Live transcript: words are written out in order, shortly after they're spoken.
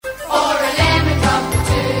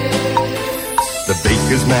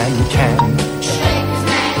man can.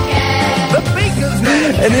 The baker's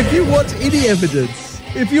man can. And if you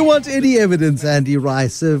want any evidence, Andy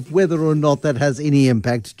Rice, of whether or not that has any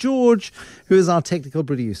impact, George, who is our technical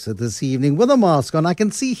producer this evening, with a mask on, I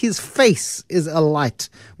can see his face is alight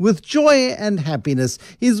with joy and happiness.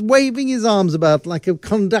 He's waving his arms about like a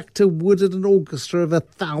conductor would at an orchestra of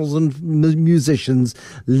 1,000 musicians,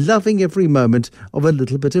 loving every moment of a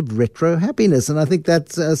little bit of retro happiness. And I think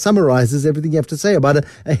that summarizes everything you have to say about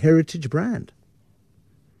a heritage brand.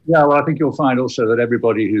 Yeah, well, I think you'll find also that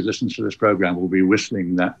everybody who listens to this program will be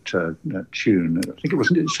whistling that tune. I think it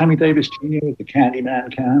was Sammy Davis Jr., the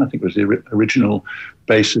Candyman Can. I think it was the original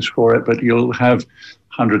basis for it. But you'll have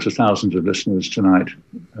hundreds of thousands of listeners tonight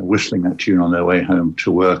whistling that tune on their way home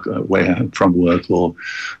to work, way home from work, or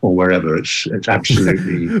wherever. It's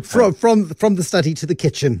absolutely from the study to the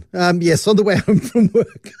kitchen. Yes, on the way home from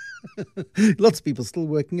work. Lots of people still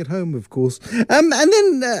working at home, of course. And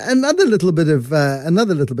then another little bit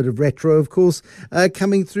of retro, of course,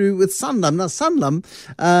 coming through with Sanlam. Now, Sanlam,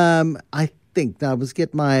 I think, now let's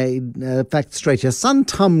get my facts straight here. Sun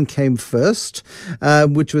Tum came first,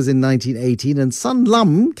 which was in 1918, and Sun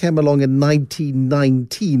Lam came along in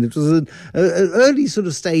 1919. It was an early sort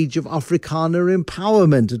of stage of Afrikaner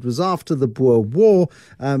empowerment. It was after the Boer War.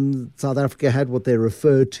 South Africa had what they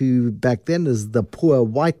referred to back then as the poor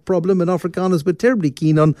white problem, and Afrikaners were terribly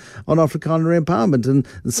keen on Afrikaner empowerment, and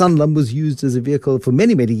Sanlam was used as a vehicle for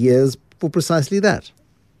many, many years for precisely that.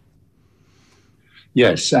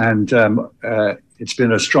 Yes, and it's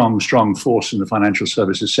been a strong force in the financial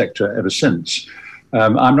services sector ever since.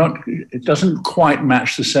 It doesn't quite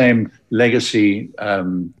match the same legacy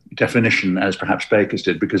definition as perhaps Baker's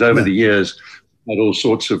did, because over the years, had all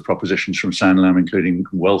sorts of propositions from Sanlam, including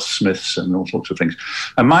wealth smiths and all sorts of things.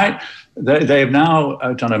 And they have now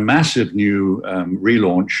done a massive new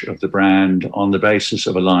relaunch of the brand on the basis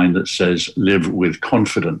of a line that says, "Live with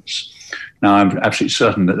confidence." Now, I'm absolutely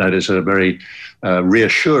certain that is a very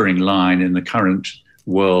reassuring line in the current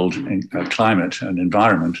world climate and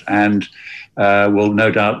environment, and will no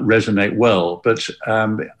doubt resonate well. But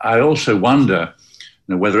I also wonder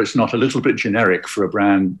whether it's not a little bit generic for a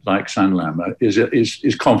brand like Sanlam.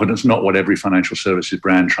 Is confidence not what every financial services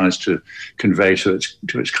brand tries to convey to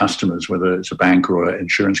its customers, whether it's a bank or an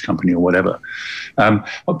insurance company or whatever?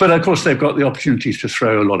 But of course, they've got the opportunities to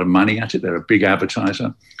throw a lot of money at it. They're a big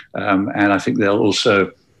advertiser. And I think they'll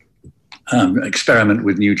also experiment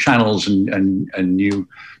with new channels and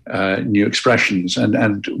new expressions.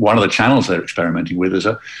 And one of the channels they're experimenting with is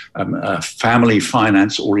a family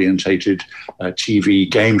finance orientated TV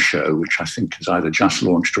game show, which I think is either just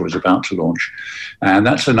launched or is about to launch. And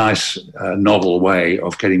that's a nice novel way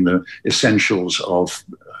of getting the essentials of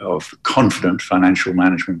confident financial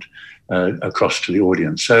management across to the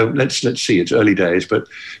audience. So let's see. It's early days, but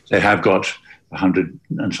they have got 100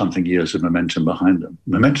 and something years of momentum behind them.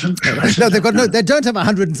 Momentum? No, they don't have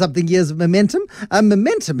 100 and something years of momentum.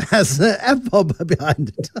 Momentum has AVBOB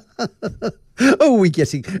behind it. Oh, we're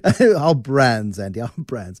getting our brands, Andy, our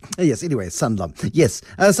brands. Yes, anyway, Sanlam. Yes,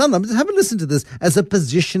 Sanlam, have a listen to this as a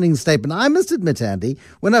positioning statement. I must admit, Andy,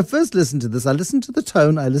 when I first listened to this, I listened to the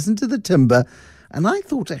tone, I listened to the timbre, and I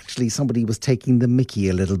thought actually somebody was taking the mickey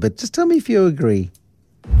a little bit. Just tell me if you agree.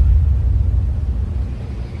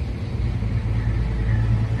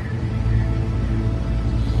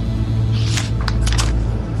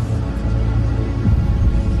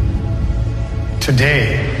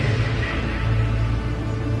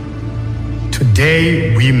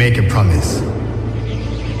 Today we make a promise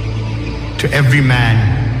to every man,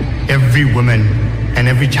 every woman, and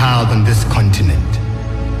every child on this continent.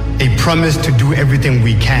 A promise to do everything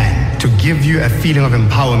we can to give you a feeling of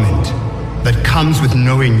empowerment that comes with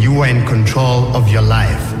knowing you are in control of your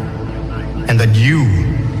life and that you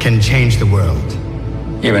can change the world.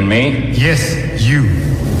 Even me? Yes, you.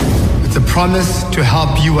 It's a promise to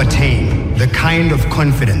help you attain the kind of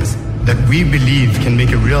confidence that we believe can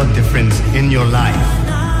make a real difference in your life.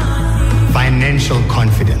 Financial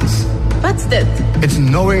confidence. What's that? It's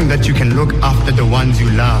knowing that you can look after the ones you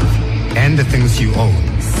love and the things you own,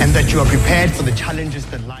 and that you are prepared for the challenges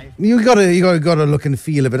that life... You got to look and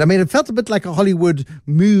feel of it. I mean, it felt a bit like a Hollywood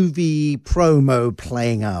movie promo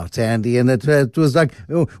playing out, Andy, and it was like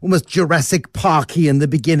almost Jurassic Parky in the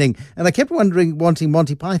beginning. And I kept wanting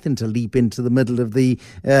Monty Python to leap into the middle of the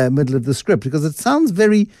script, because it sounds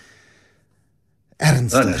very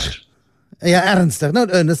Ernstig. Yeah, Ernstig. Not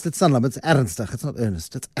Ernest, it's Sanlam. It's Ernstig. It's not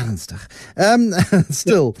Ernest, it's Ernstig.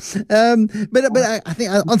 Still. But I think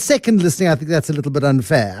on second listening, I think that's a little bit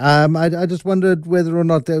unfair. I just wondered whether or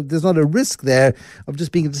not there's not a risk there of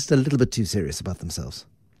just being just a little bit too serious about themselves.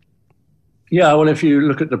 Yeah, well, if you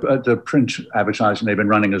look at the print advertising they've been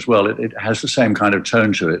running as well, it has the same kind of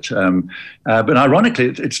tone to it. But ironically,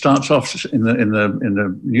 it starts off in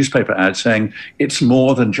the newspaper ad saying it's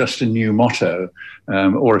more than just a new motto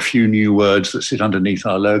or a few new words that sit underneath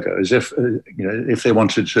our logo, as if if they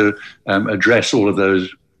wanted to address all of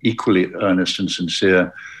those equally earnest and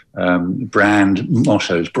sincere brand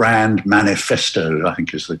mottos, brand manifestos, I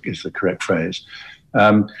think is the correct phrase.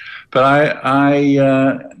 But I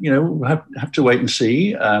have to wait and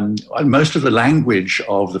see. Most of the language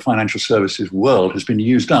of the financial services world has been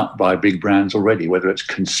used up by big brands already, whether it's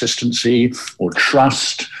consistency or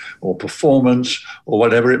trust or performance or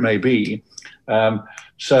whatever it may be.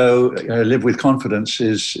 So Live with Confidence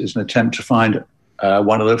is an attempt to find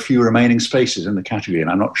one of the few remaining spaces in the category, and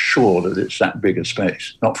I'm not sure that it's that big a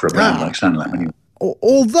space, not for a brand like Sanlam anyway.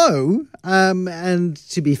 Although, and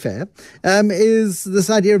to be fair, is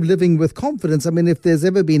this idea of living with confidence. I mean, if there's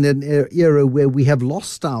ever been an era where we have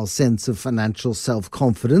lost our sense of financial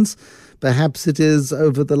self-confidence, perhaps it is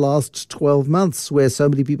over the last 12 months where so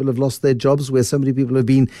many people have lost their jobs, where so many people have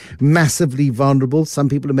been massively vulnerable. Some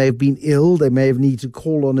people may have been ill. They may have needed to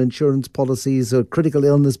call on insurance policies or critical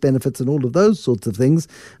illness benefits and all of those sorts of things.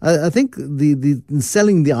 I think the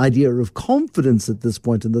selling the idea of confidence at this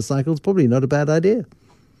point in the cycle is probably not a bad idea.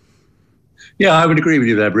 Yeah, I would agree with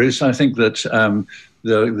you there, Bruce. I think that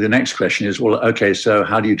the next question is, well, okay, so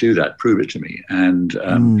how do you do that? Prove it to me. And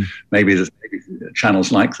maybe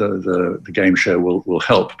channels like the game show will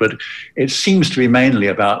help. But it seems to be mainly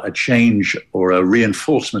about a change or a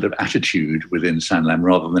reinforcement of attitude within Sanlam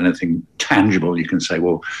rather than anything tangible. You can say,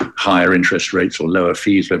 well, higher interest rates or lower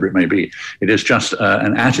fees, whatever it may be. It is just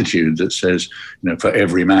an attitude that says, for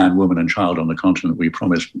every man, woman and child on the continent, we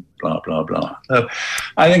promise blah, blah, blah. So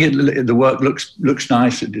I think the work looks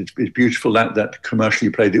nice. It's beautiful. That commercial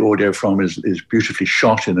you played the audio from is beautifully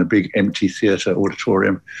shot in a big empty theatre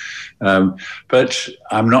auditorium. But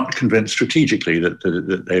I'm not convinced strategically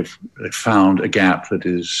that they've found a gap that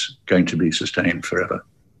is going to be sustained forever.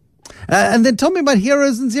 And then tell me about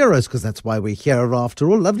heroes and zeros, because that's why we're here after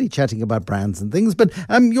all. Lovely chatting about brands and things. But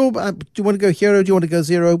do you want to go hero? Do you want to go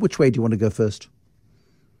zero? Which way do you want to go first?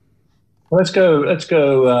 Well, let's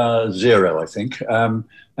go zero, I think.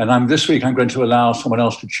 And this week I'm going to allow someone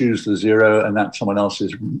else to choose the zero, and that someone else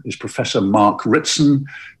is Professor Mark Ritson,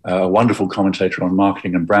 a wonderful commentator on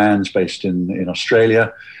marketing and brands based in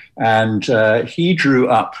Australia. And he drew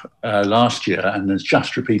up last year, and has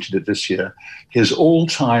just repeated it this year, his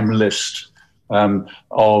all-time list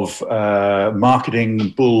of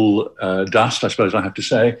marketing bull dust, I suppose I have to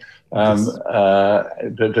say,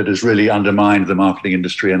 that has really undermined the marketing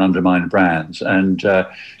industry and undermined brands. And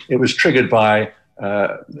it was triggered by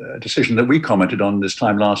a decision that we commented on this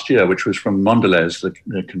time last year, which was from Mondelez,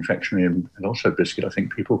 the confectionery and also biscuit, I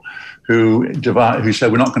think, people who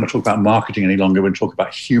said, we're not going to talk about marketing any longer, we're going to talk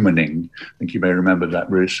about humaning. I think you may remember that,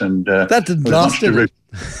 Bruce. And that didn't last, did it?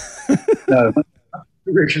 No,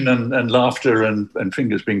 derision and laughter and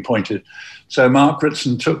fingers being pointed. So Mark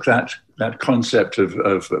Ritson took that concept of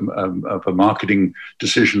a marketing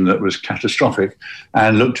decision that was catastrophic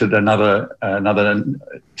and looked at another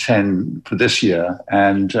 10 for this year.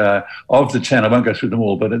 And of the 10, I won't go through them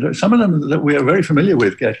all, but some of them that we are very familiar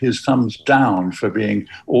with get his thumbs down for being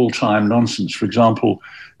all-time nonsense. For example,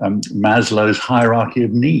 Maslow's hierarchy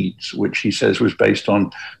of needs, which he says was based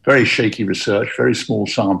on very shaky research, very small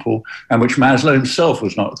sample, and which Maslow himself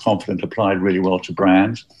was not confident applied really well to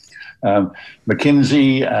brands.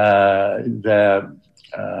 McKinsey, their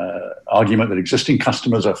argument that existing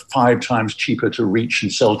customers are 5 times cheaper to reach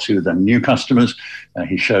and sell to than new customers.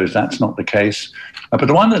 He shows that's not the case. But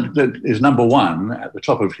the one that is number one at the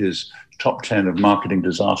top of his top 10 of marketing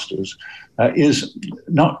disasters is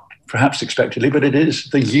not perhaps expectedly, but it is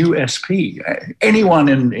the USP. Anyone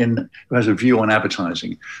who has a view on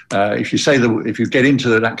advertising, if you get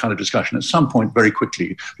into that kind of discussion, at some point very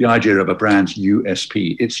quickly, the idea of a brand's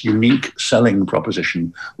USP, its unique selling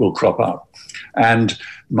proposition, will crop up. And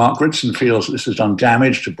Mark Ritson feels this has done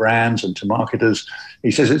damage to brands and to marketers.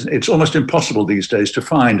 He says it's almost impossible these days to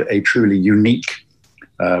find a truly unique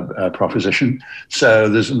proposition. So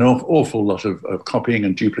there's an awful lot of copying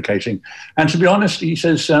and duplicating. And to be honest, he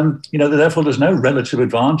says, therefore there's no relative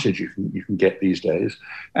advantage you can get these days.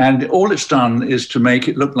 And all it's done is to make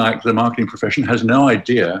it look like the marketing profession has no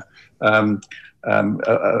idea, about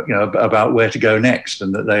where to go next,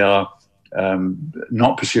 and that they are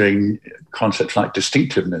not pursuing concepts like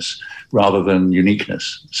distinctiveness rather than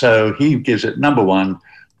uniqueness. So he gives it number one,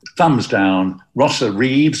 thumbs down. Rosser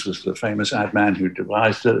Reeves was the famous ad man who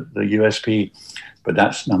devised the USP, but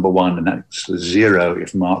that's number one, and that's the zero.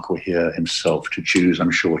 If Mark were here himself to choose,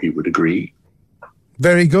 I'm sure he would agree.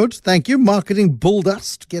 Very good. Thank you. Marketing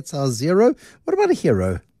bulldust gets our 0. What about a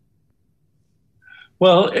hero?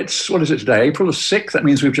 Well, what is it today? April the 6th. That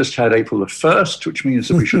means we've just had April the 1st, which means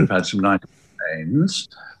that we should have had some nice campaigns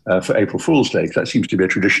for April Fool's Day. That seems to be a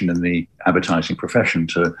tradition in the advertising profession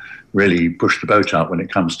to really push the boat out when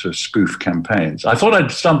it comes to spoof campaigns. I thought I'd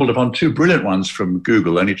stumbled upon 2 brilliant ones from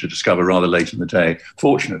Google, only to discover rather late in the day.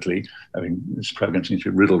 Fortunately, I mean, this program seems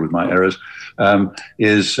to be riddled with my errors,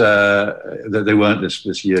 is that they weren't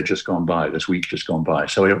this year just gone by, this week just gone by.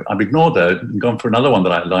 So I've ignored that and gone for another one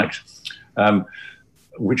that I liked,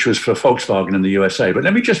 which was for Volkswagen in the USA. But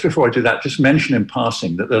let me just, before I do that, just mention in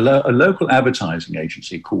passing that a local advertising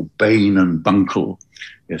agency called Bain and Bunkle,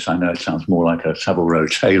 yes, I know it sounds more like a Savile Row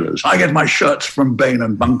tailor's. I get my shirts from Bain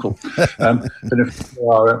and Bunkle. But if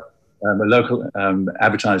you are a local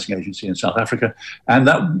advertising agency in South Africa, and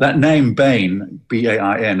that name Bain,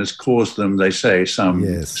 B-A-I-N, has caused them, they say, some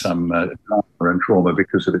drama and trauma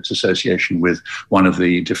because of its association with one of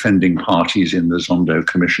the defending parties in the Zondo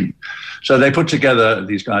Commission. So they put together,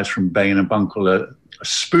 these guys from Bain and Bunkle, a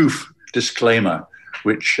spoof disclaimer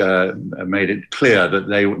which made it clear that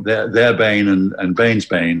their Bain and Bain's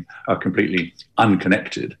Bain are completely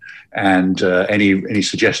unconnected, and any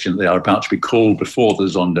suggestion that they are about to be called before the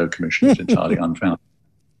Zondo Commission is entirely unfounded.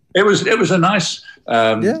 It was a nice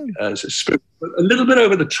spoof, a little bit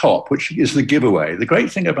over the top, which is the giveaway. The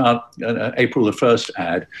great thing about April the 1st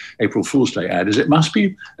ad, April Fool's Day ad, is it must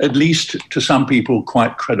be, at least to some people,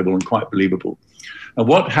 quite credible and quite believable. And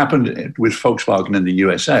what happened with Volkswagen in the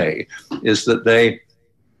USA is that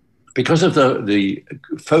because of the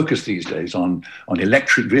focus these days on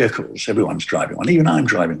electric vehicles, everyone's driving one, even I'm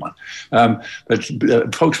driving one. But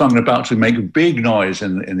Volkswagen are about to make a big noise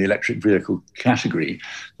in the electric vehicle category.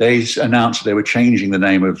 They announced they were changing the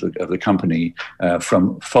name of the company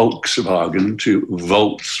from Volkswagen to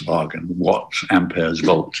Voltswagen. Watts, amperes,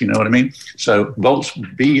 volts, you know what I mean? So Volts,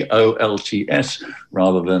 V-O-L-T-S,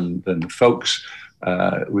 rather than Volks,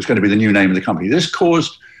 was going to be the new name of the company. This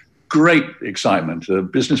caused great excitement. The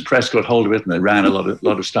business press got hold of it, and they ran a lot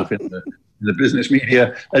of stuff in the business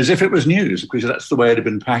media as if it was news, because that's the way it had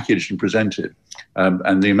been packaged and presented.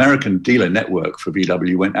 And the American dealer network for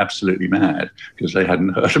VW went absolutely mad because they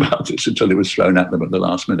hadn't heard about this until it was thrown at them at the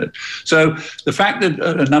last minute. So the fact that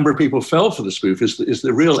a number of people fell for the spoof is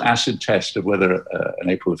the real acid test of whether an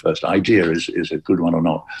April the 1st idea is a good one or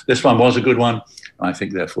not. This one was a good one. I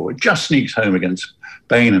think, therefore, it just sneaks home against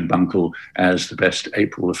Bain and Bunkle as the best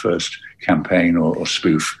April the 1st campaign or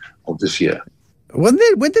spoof of this year. Weren't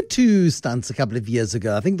there 2 stunts a couple of years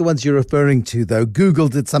ago? I think the ones you're referring to, though, Google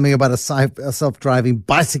did something about a self-driving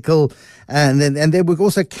bicycle, and there were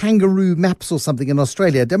also kangaroo maps or something in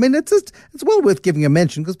Australia. I mean, it's well worth giving a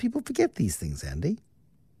mention because people forget these things, Andy.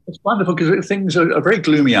 It's wonderful because things are very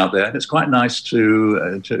gloomy out there, and it's quite nice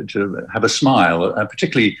to have a smile,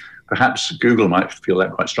 particularly. Perhaps Google might feel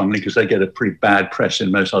that quite strongly because they get a pretty bad press in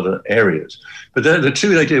most other areas. But the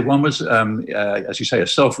 2 they did, one was, as you say, a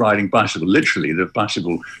self-riding bicycle, literally the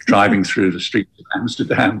bicycle driving through the streets of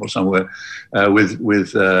Amsterdam or somewhere with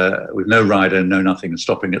no rider, no nothing, and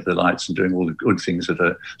stopping at the lights and doing all the good things that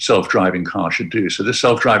a self-driving car should do. So this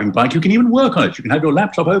self-driving bike, you can even work on it. You can have your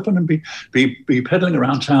laptop open and be pedaling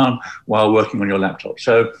around town while working on your laptop.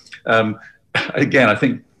 So again, I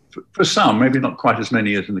think, for some, maybe not quite as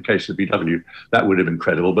many as in the case of VW, that would have been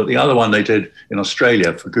credible. But the other one they did in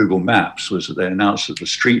Australia for Google Maps was that they announced that the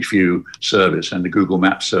Street View service and the Google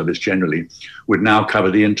Maps service generally would now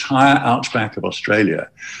cover the entire outback of Australia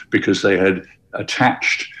because they had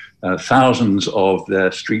attached thousands of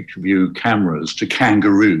their Street View cameras to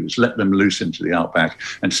kangaroos, let them loose into the outback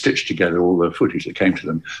and stitched together all the footage that came to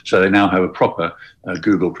them. So they now have a proper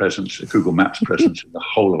Google Maps presence in the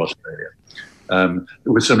whole of Australia.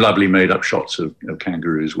 With some lovely made-up shots of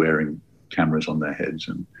kangaroos wearing cameras on their heads,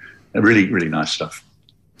 and really, really nice stuff.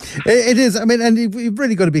 It is. I mean, and you've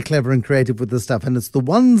really got to be clever and creative with this stuff, and it's the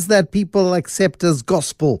ones that people accept as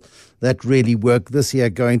gospel that really work this year,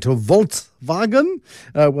 going to Volkswagen.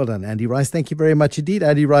 Well done, Andy Rice. Thank you very much indeed.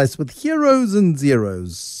 Andy Rice with Heroes and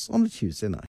Zeros on a Tuesday night.